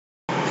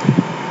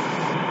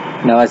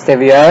Namaste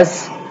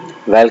viewers,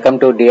 welcome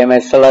to DM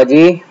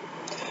Astrology.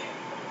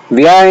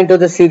 We are into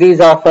the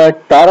series of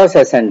Taurus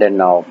Ascendant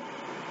now.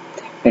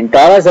 In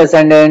Taurus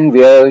Ascendant,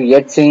 we have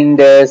yet seen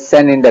the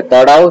Sun in the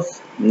 3rd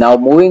house. Now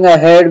moving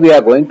ahead, we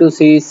are going to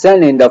see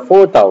Sun in the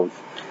 4th house,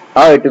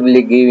 how it will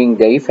be giving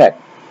the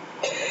effect.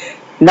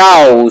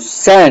 Now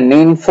Sun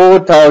in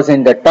 4th house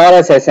in the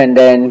Taurus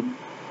Ascendant,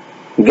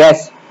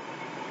 guess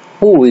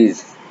who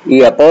is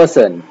he a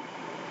person?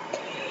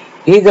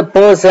 He is a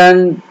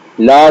person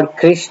Lord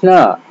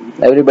Krishna.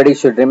 Everybody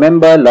should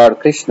remember Lord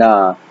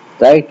Krishna,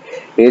 right?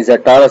 He is a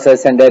Taurus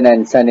Ascendant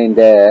and Sun in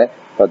the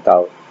 4th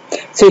house.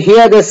 See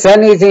here the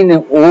Sun is in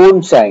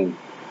own sign.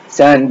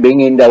 Sun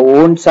being in the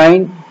own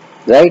sign,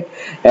 right?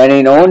 And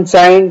in own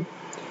sign,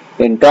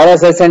 in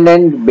Taurus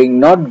Ascendant being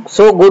not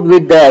so good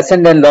with the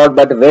Ascendant Lord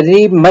but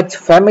very much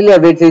familiar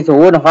with his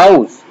own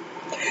house.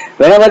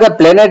 Whenever the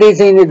planet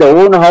is in his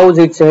own house,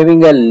 it's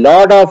having a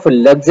lot of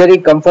luxury,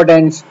 comfort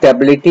and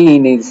stability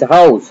in his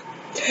house.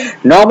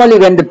 Normally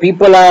when the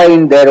people are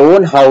in their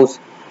own house,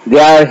 they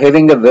are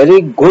having a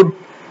very good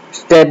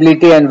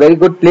stability and very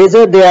good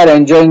pleasure they are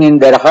enjoying in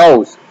their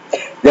house.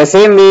 The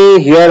same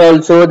way here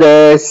also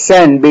the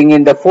Sun being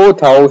in the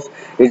 4th house,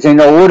 is in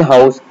the own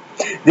house.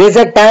 There is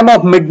a time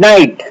of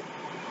midnight,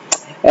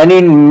 and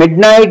in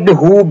midnight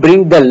who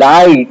bring the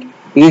light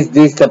is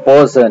this the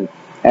person.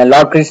 And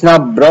Lord Krishna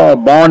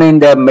born in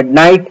the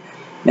midnight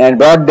and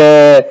brought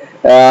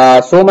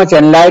the so much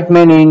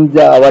enlightenment in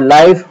our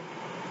life.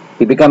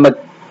 He become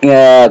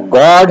a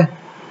God,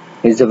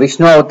 is a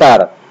Vishnu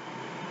avatar.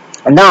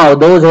 Now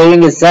those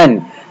having a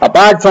Sun,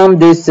 apart from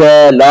this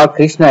Lord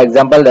Krishna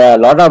example, there are a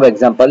lot of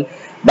example,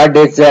 but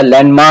it's a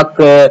landmark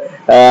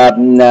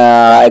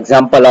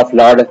example of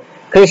Lord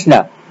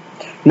Krishna.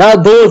 Now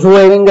those who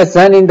having a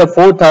Sun in the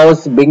 4th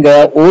house being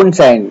their own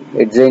sign,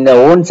 it's in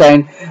their own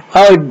sign,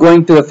 how it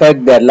going to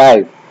affect their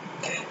life.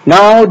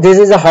 Now this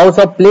is a house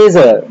of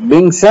pleasure.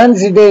 Being Sun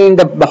sitting in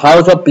the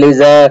house of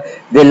pleasure,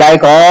 they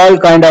like all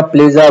kind of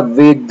pleasure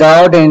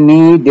without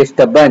any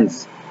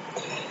disturbance.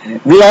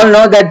 We all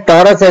know that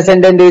Taurus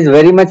Ascendant is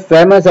very much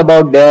famous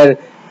about their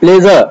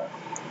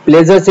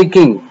pleasure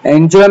seeking,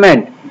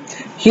 enjoyment.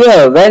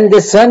 Here when the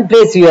Sun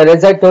plays here,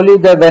 as I told you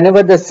that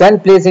whenever the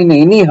Sun plays in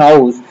any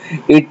house,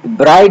 it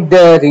bright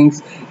the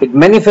things, it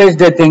manifests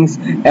the things,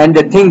 and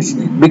the things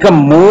become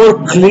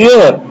more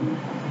clear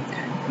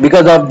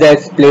because of that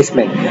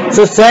placement.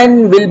 So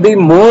Sun will be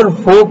more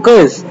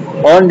focused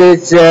on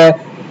this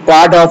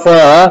part of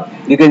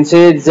you can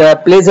say it's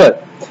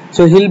pleasure.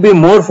 So he'll be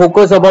more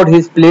focused about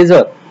his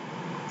pleasure.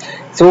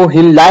 So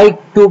he'll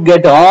like to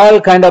get all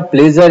kind of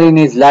pleasure in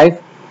his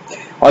life,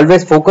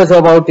 always focus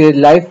about his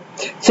life.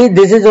 See,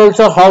 this is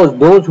also house.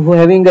 Those who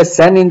having a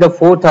Sun in the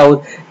 4th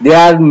house, they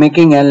are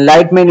making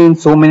enlightenment in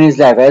so many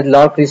life. As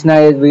Lord Krishna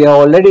is, we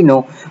already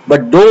know.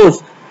 But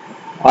those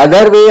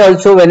other way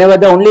also, whenever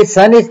the only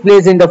Sun is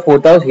placed in the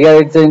 4th house, here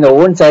it's in the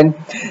own sign,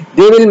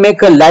 they will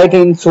make a light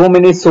in so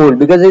many soul,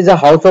 because it's a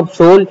house of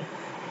soul,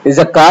 is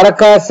a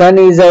Karaka. Sun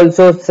is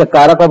also a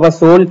Karaka of a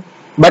soul,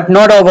 but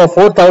not of a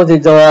 4th house.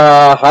 It's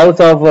a house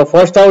of a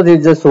 1st house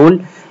is a soul.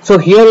 So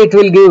here it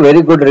will give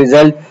very good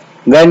result.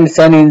 When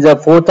Sun in the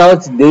 4th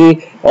house,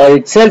 they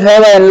itself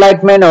have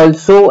enlightenment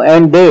also,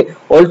 and they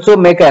also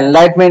make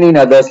enlightenment in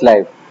others'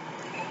 life.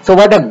 So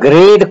what a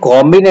great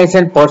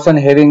combination person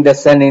having the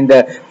Sun in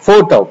the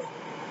 4th house.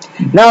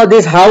 Now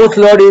this house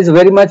lord is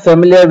very much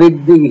familiar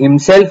with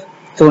himself,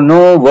 so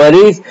no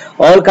worries,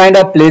 all kind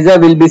of pleasure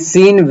will be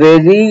seen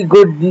very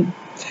good.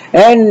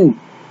 And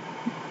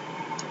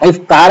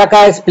if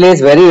Karaka is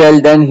placed very well,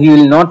 then he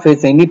will not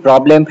face any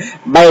problem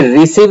by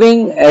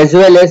receiving as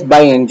well as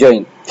by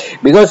enjoying,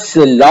 because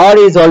Lord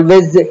is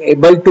always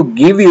able to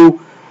give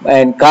you,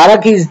 and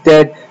Karak is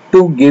there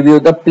to give you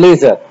the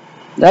pleasure,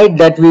 right?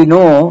 That we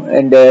know,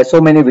 and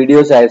so many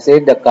videos I have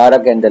said the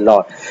Karak and the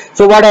Lord.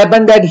 So what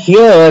happened that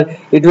here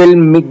it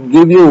will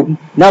give you,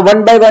 now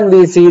one by one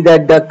we see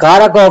that the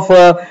Karak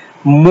of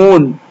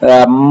moon,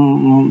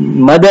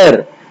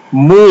 mother,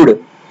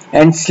 mood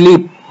and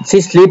sleep. See,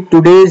 sleep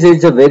today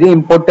is a very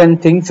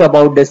important things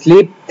about the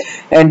sleep,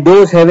 and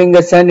those having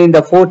a Sun in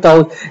the 4th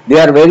house, they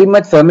are very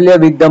much familiar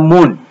with the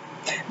moon,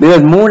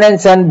 because moon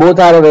and Sun both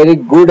are a very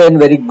good and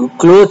very good,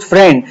 close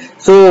friend.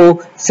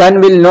 So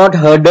Sun will not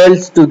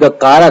hurdles to the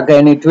Karak,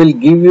 and it will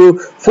give you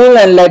full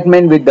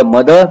enlightenment with the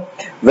mother,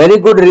 very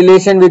good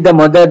relation with the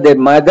mother. The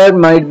mother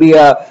might be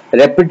a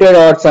reputed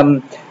or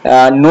some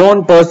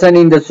known person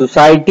in the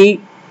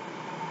society.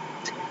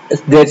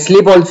 Their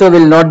sleep also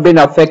will not be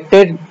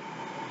affected.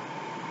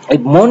 If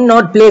moon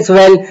not placed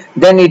well,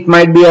 then it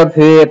might be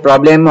a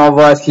problem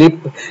of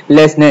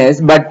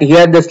sleeplessness, but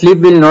here the sleep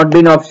will not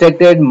be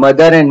obstructed.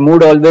 Mother and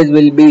mood always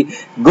will be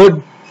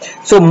good.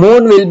 So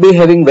moon will be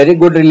having very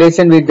good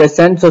relation with the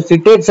Sun, so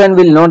seated Sun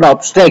will not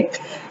obstruct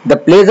the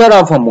pleasure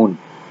of a moon.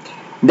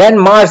 Then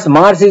Mars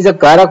is a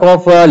Karak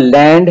of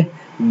land,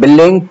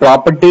 building,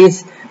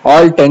 properties,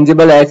 all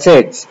tangible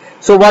assets.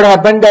 So what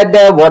happened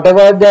that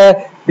whatever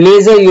the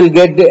pleasure you will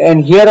get,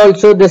 and here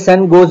also the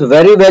Sun goes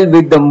very well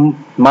with the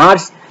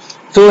Mars.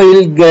 So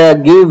he will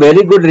give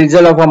very good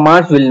result of a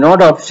Mars, will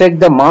not obstruct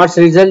the Mars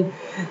result.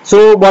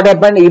 So what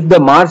happened if the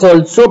Mars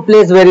also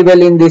plays very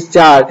well in this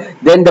chart,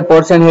 then the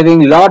person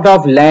having lot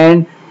of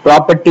land,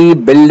 property,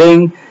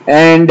 building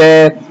and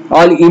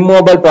all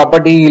immobile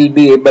property will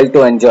be able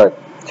to enjoy.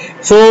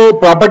 So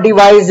property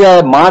wise,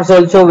 Mars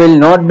also will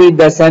not be,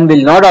 the Sun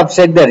will not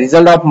offset the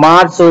result of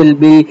Mars, so will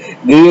be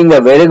giving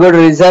a very good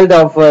result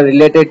of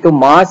related to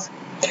Mars.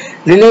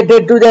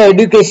 Related to the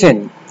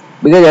education,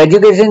 because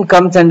education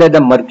comes under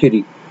the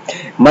Mercury.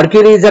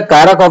 Mercury is a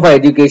karak of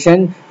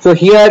education. So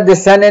here the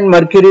Sun and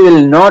Mercury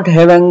will not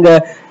having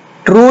a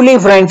truly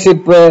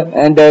friendship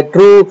and a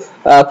true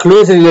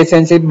close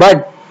relationship,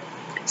 but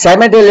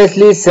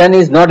simultaneously Sun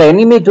is not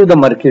enemy to the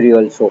Mercury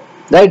also.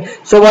 Right.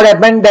 So what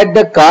happened that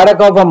the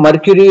karak of a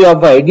Mercury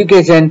of a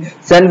education,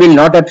 Sun will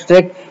not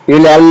obstruct. He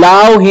will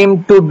allow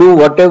him to do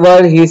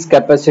whatever his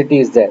capacity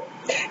is there.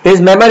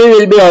 His memory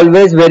will be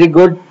always very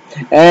good.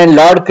 And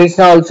Lord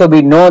Krishna also,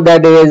 we know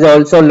that he has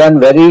also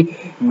learned very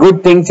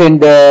good things in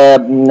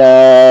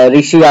the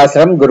Rishi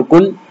Ashram,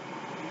 Gurukul.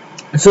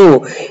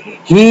 So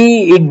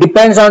it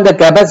depends on the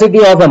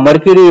capacity of a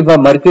Mercury. If a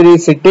Mercury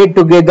is seated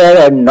together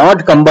and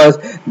not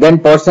combust, then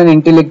person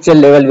intellectual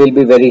level will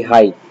be very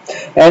high.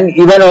 And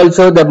even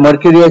also the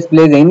Mercury has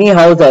placed any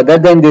house other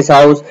than this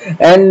house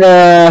and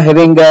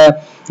having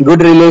a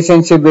good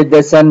relationship with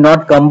the Sun,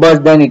 not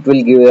combust, then it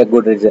will give a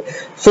good result.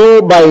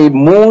 So by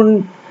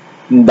Moon,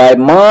 by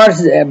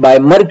Mars, by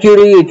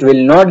Mercury, it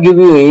will not give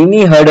you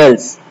any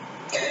hurdles.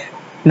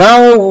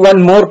 Now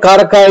one more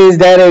karaka is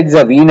there, it's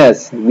a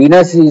Venus.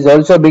 Venus is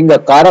also being a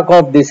karaka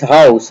of this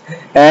house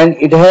and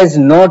it has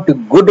not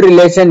good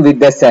relation with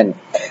the Sun.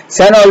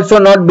 Sun also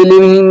not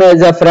believing him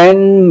as a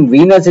friend,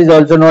 Venus is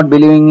also not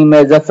believing him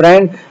as a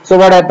friend. So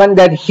what happened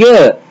that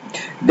here,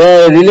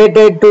 the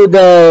related to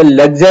the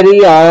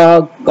luxury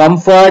or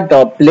comfort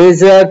or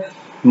pleasure,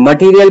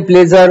 material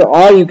pleasure,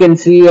 or you can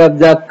see of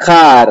the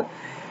car,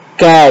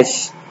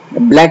 cash,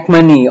 black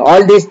money,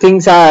 all these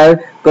things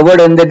are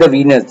covered under the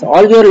Venus.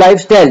 All your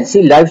lifestyle,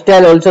 see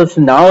lifestyle also, so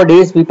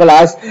nowadays people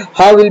ask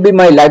how will be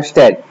my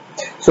lifestyle.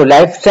 So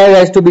lifestyle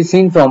has to be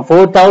seen from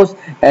 4th house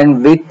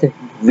and with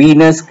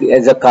Venus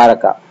as a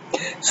karaka.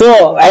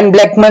 So and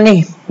black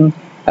money,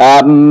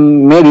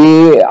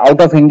 maybe out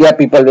of India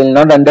people will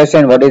not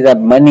understand what is a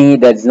money.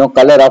 There is no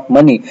color of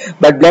money,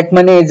 but black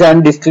money is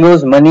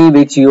undisclosed money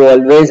which you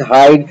always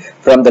hide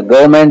from the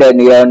government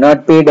and you are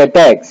not paid a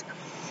tax.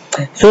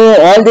 So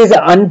all these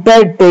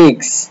unpaid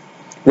takes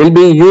will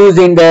be used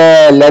in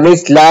the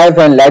lavish life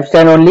and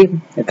lifestyle only,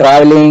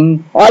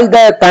 traveling, all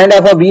the kind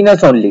of a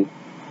Venus only.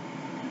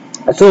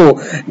 So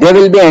they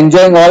will be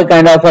enjoying all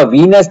kind of a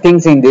Venus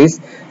things in this.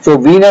 So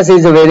Venus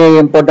is very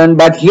important,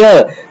 but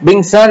here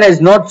being Sun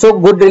is not so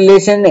good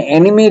relation,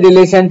 enemy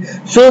relation,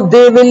 so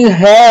they will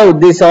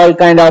have this all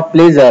kind of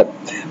pleasure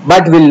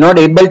but will not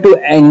able to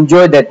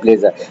enjoy that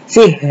pleasure.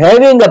 See,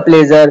 having a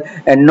pleasure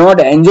and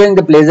not enjoying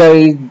the pleasure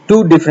is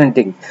two different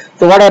things.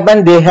 So what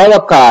happened, they have a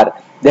car,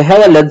 they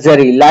have a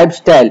luxury,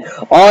 lifestyle,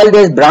 all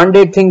these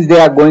branded things they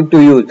are going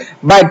to use,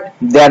 but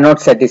they are not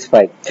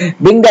satisfied.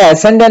 Being the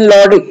ascendant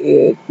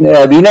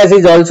lord, Venus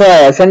is also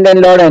an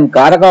ascendant lord and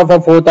karaka of a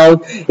 4th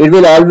house, it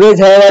will always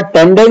have a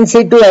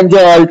tendency to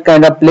enjoy all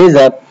kind of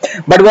pleasure,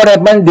 but what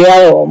happened, they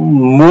are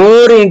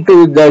more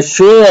into the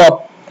show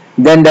up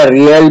than the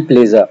real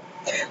pleasure.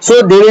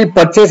 So they will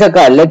purchase a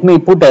car. Let me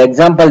put an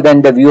example,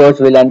 then the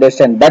viewers will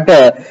understand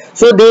better.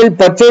 So they will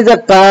purchase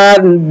a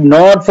car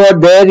not for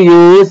their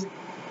use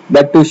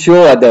but to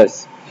show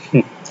others.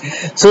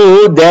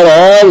 So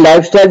their all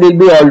lifestyle will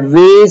be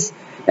always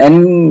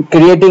and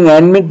creating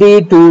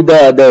enmity to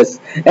the others,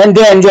 and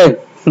they enjoy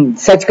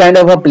such kind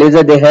of a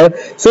pleasure they have.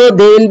 So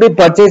they will be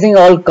purchasing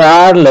all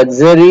car,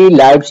 luxury,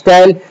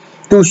 lifestyle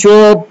to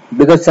show up,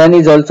 because Sun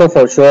is also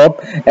for show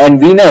up, and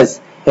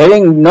Venus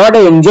having not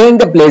enjoying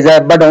the pleasure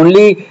but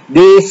only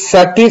they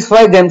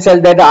satisfy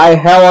themselves that I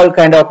have all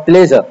kind of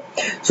pleasure.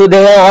 So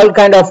they have all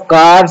kind of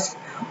cars,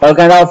 all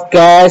kind of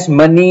cash,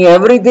 money,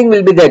 everything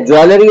will be there.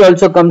 Jewelry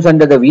also comes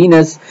under the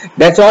Venus.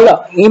 That's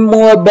all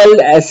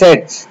immobile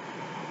assets.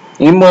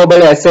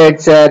 Immobile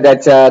assets,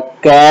 that's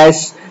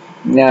cash,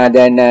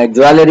 then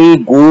jewelry,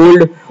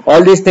 gold,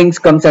 all these things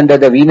comes under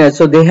the Venus.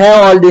 So they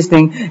have all these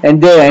things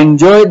and they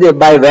enjoy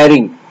by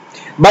wearing.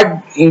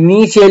 But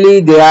initially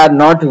they are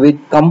not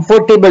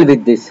comfortable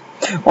with this.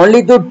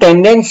 Only to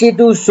tendency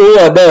to show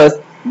others,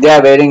 they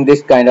are wearing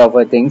this kind of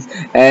things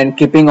and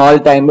keeping all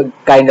time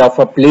kind of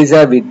a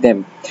pleasure with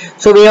them.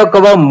 So we have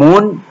covered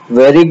Moon,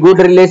 very good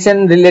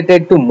relation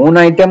related to Moon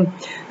item.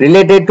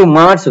 Related to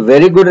Mars,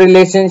 very good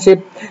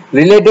relationship.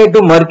 Related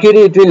to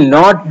Mercury, it will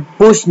not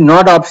push,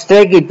 not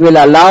obstruct, it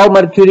will allow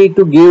Mercury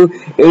to give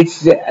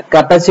its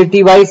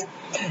capacity wise.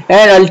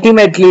 And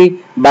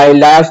ultimately by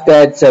last,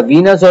 that's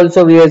Venus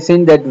also, we have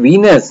seen that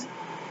Venus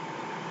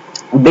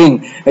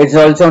being, it's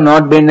also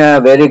not been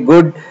a very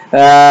good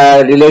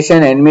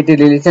relation, enmity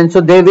relation. So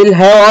they will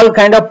have all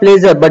kind of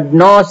pleasure but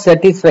no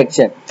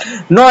satisfaction,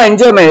 no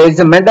enjoyment. It's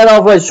a matter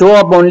of a show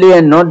up only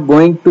and not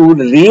going to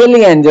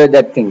really enjoy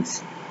that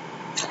things.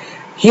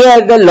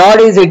 Here the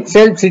Lord is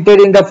itself seated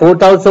in the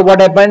fourth house. So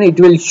what happened? It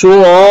will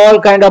show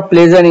all kind of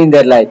pleasure in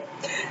their life.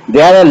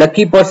 They are a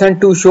lucky person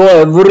to show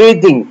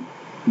everything.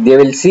 They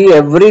will see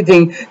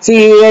everything. See,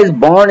 he is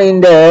born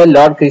in the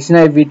Lord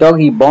Krishna. If we talk,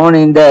 he born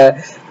in the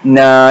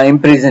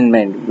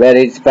imprisonment, where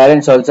his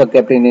parents also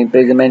kept in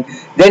imprisonment.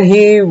 Then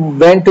he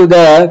went to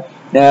the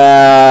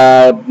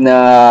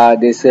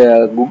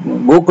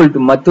Gokul to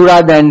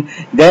Mathura. Then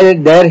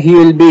there he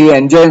will be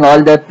enjoying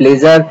all the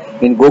pleasure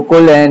in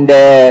Gokul, and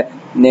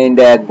in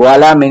the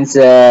Gwala means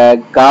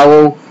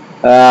cow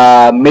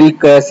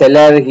milk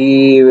seller.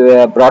 He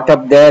brought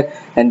up there,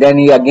 and then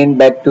he again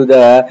back to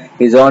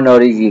his own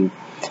origin.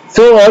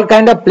 So all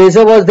kind of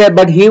pleasure was there,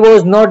 but he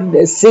was not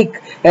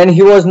sick, and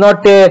he was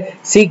not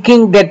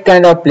seeking that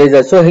kind of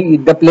pleasure. So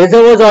the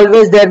pleasure was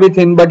always there with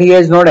him, but he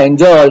has not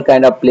enjoyed all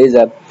kind of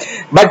pleasure.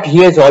 But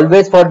he is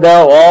always for the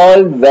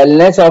all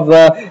wellness of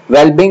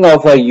well-being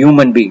of a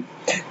human being.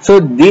 So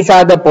these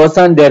are the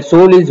person, their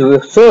soul is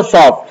so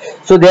soft,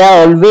 so they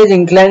are always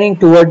inclining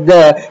towards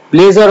the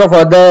pleasure of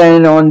other,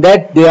 and on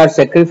that they are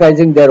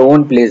sacrificing their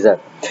own pleasure.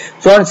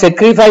 So on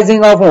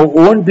sacrificing of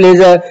own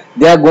pleasure,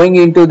 they are going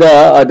into the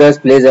others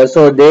pleasure.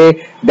 So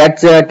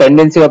that's a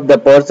tendency of the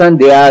person.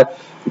 They are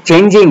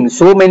changing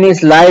so many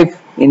life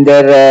in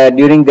their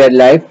during their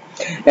life,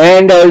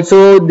 and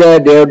also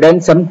they have done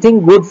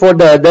something good for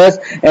the others,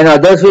 and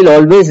others will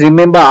always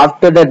remember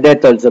after the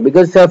death also,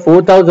 because the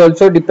fourth house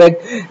also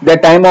depicts the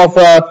time of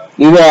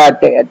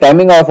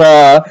timing of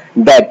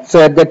death.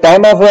 So at the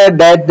time of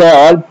death,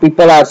 all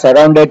people are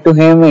surrounded to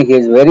him. He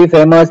is very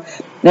famous,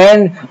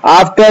 and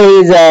after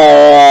his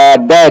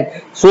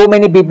death, so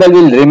many people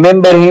will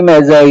remember him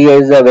as he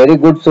is a very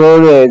good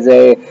soul, as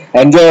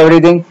enjoy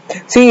everything.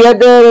 See, here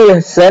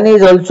the sun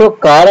is also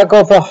karak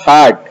of a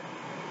heart.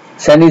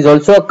 Sun is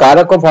also a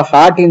karak of a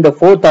heart in the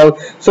fourth house.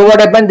 So what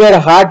happened? Their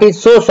heart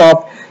is so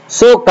soft,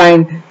 so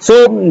kind,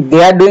 so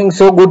they are doing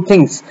so good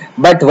things.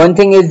 But one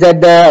thing is that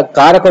the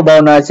karak of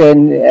bhavana,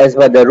 as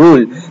per the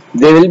rule,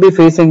 they will be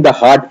facing the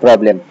heart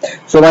problem.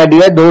 So my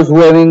dear, those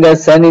who are having a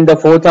sun in the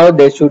fourth house,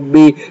 they should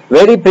be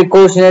very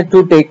precautionate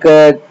to take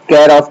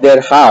care of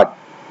their heart.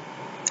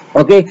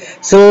 Okay,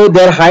 so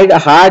their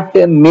heart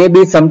may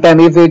be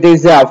sometime, if it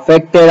is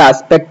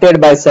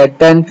aspected by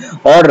Saturn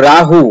or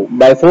Rahu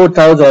by fourth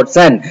house or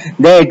sun,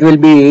 then it will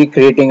be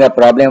creating a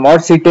problem, or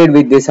seated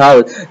with this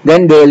house,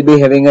 then they will be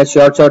having a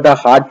short of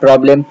heart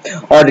problem,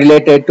 or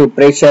related to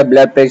pressure,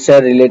 blood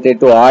pressure,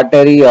 related to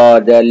artery or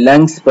the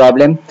lungs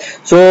problem.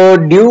 So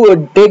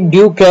take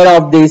due care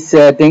of these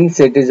things.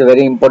 It is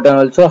very important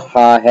also,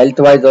 health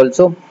wise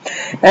also.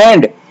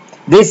 And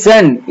this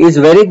sun is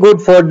very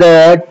good for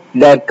their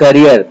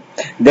career.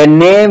 The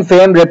name,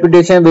 fame,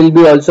 reputation will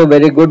be also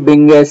very good,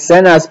 being a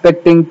sun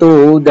aspecting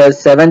to the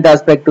 7th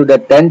aspect to the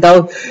 10th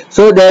house.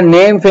 So their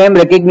name, fame,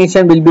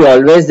 recognition will be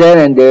always there,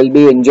 and they will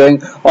be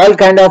enjoying all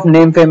kind of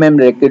name, fame, and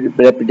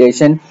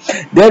reputation.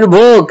 Their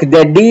work,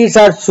 their deeds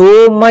are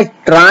so much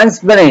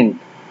transparent.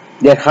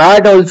 Their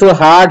heart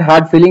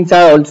feelings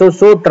are also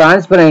so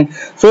transparent.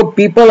 So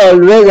people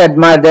always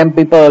admire them.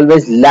 People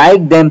always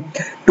like them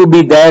to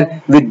be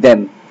there with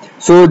them.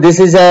 So this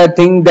is a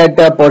thing that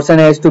a person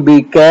has to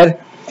be care,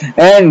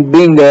 and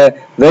being a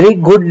very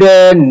good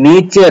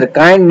nature,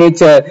 kind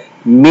nature,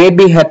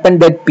 maybe happen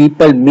that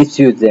people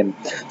misuse them.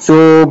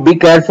 So be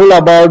careful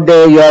about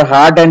your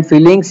heart and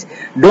feelings.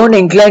 Don't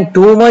incline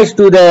too much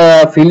to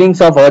the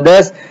feelings of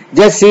others.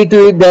 Just see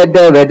to it that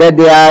whether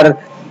they are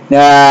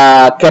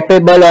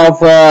capable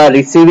of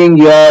receiving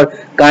your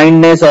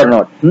kindness or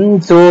not.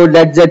 So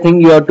that's the thing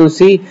you have to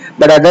see.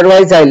 But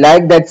otherwise, I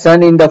like that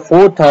sun in the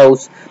fourth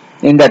house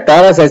in the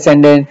Taurus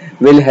Ascendant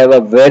will have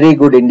a very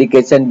good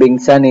indication, being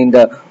sun in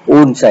the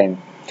own sign.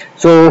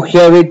 So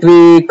herewith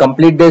we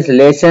complete this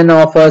lesson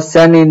of a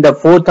sun in the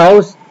fourth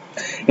house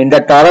in the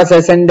Taurus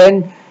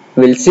Ascendant.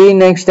 We'll see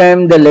next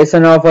time the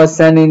lesson of a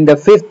sun in the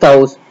fifth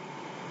house,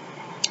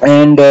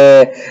 and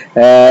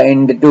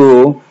in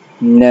the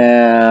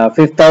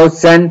fifth house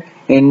sun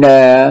in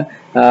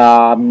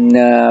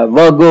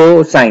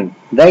Virgo sign,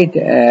 right?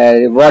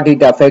 What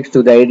it affects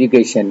to the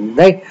education,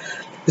 right?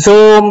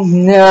 So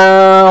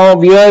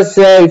viewers,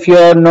 if you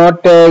are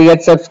not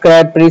yet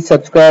subscribed, please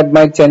subscribe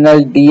my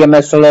channel DM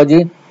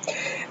Astrology.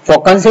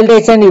 For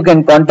consultation, you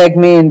can contact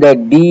me in the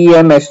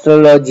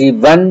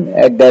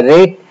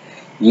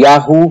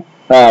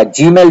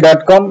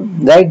dmastrology1@yahoo.gmail.com,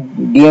 right?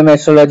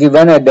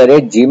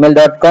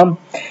 dmastrology1@gmail.com.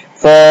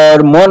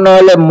 For more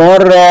knowledge,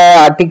 more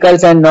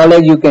articles and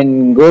knowledge, you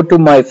can go to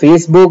my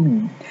Facebook,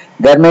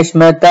 Dharmesh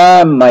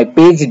Mehta, my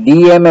page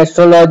DM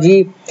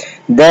Astrology.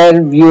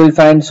 There you will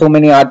find so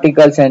many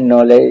articles and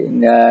knowledge,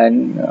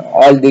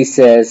 all this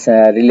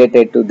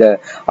related to the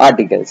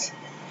articles.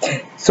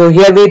 So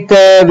herewith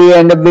we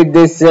end up with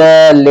this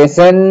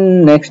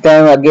lesson. Next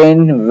time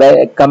again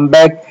come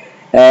back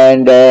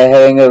and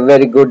having a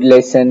very good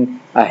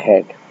lesson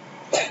ahead.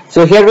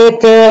 So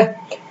herewith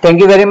thank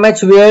you very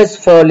much viewers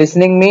for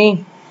listening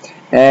me,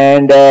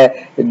 and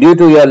due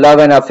to your love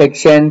and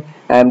affection,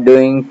 I am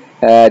doing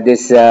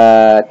these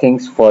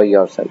things for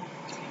yourself.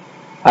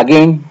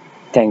 Again,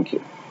 thank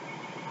you.